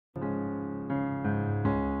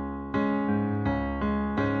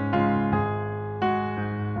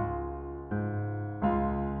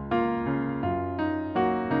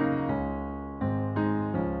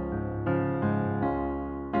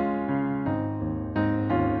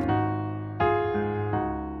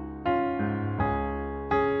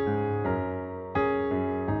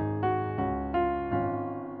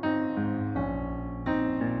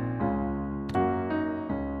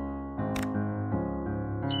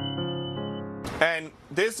And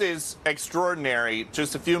this is extraordinary.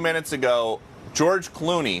 Just a few minutes ago, George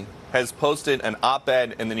Clooney has posted an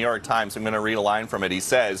op-ed in the New York Times. I'm going to read a line from it. He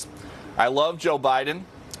says, "I love Joe Biden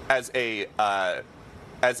as a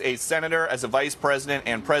senator, as a vice president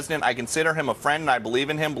and president. I consider him a friend, and I believe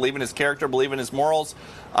in him, believe in his character, believe in his morals."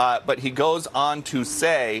 But he goes on to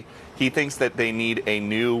say he thinks that they need a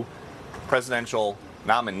new presidential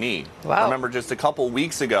nominee. Wow. Remember, just a couple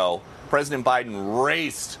weeks ago, President Biden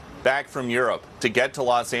raced back from Europe to get to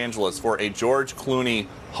Los Angeles for a George Clooney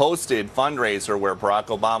hosted fundraiser where Barack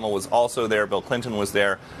Obama was also there, Bill Clinton was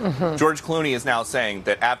there. George Clooney is now saying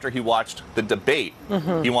that after he watched the debate,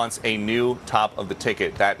 he wants a new top of the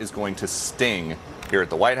ticket that is going to sting here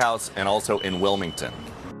at the White House and also in Wilmington.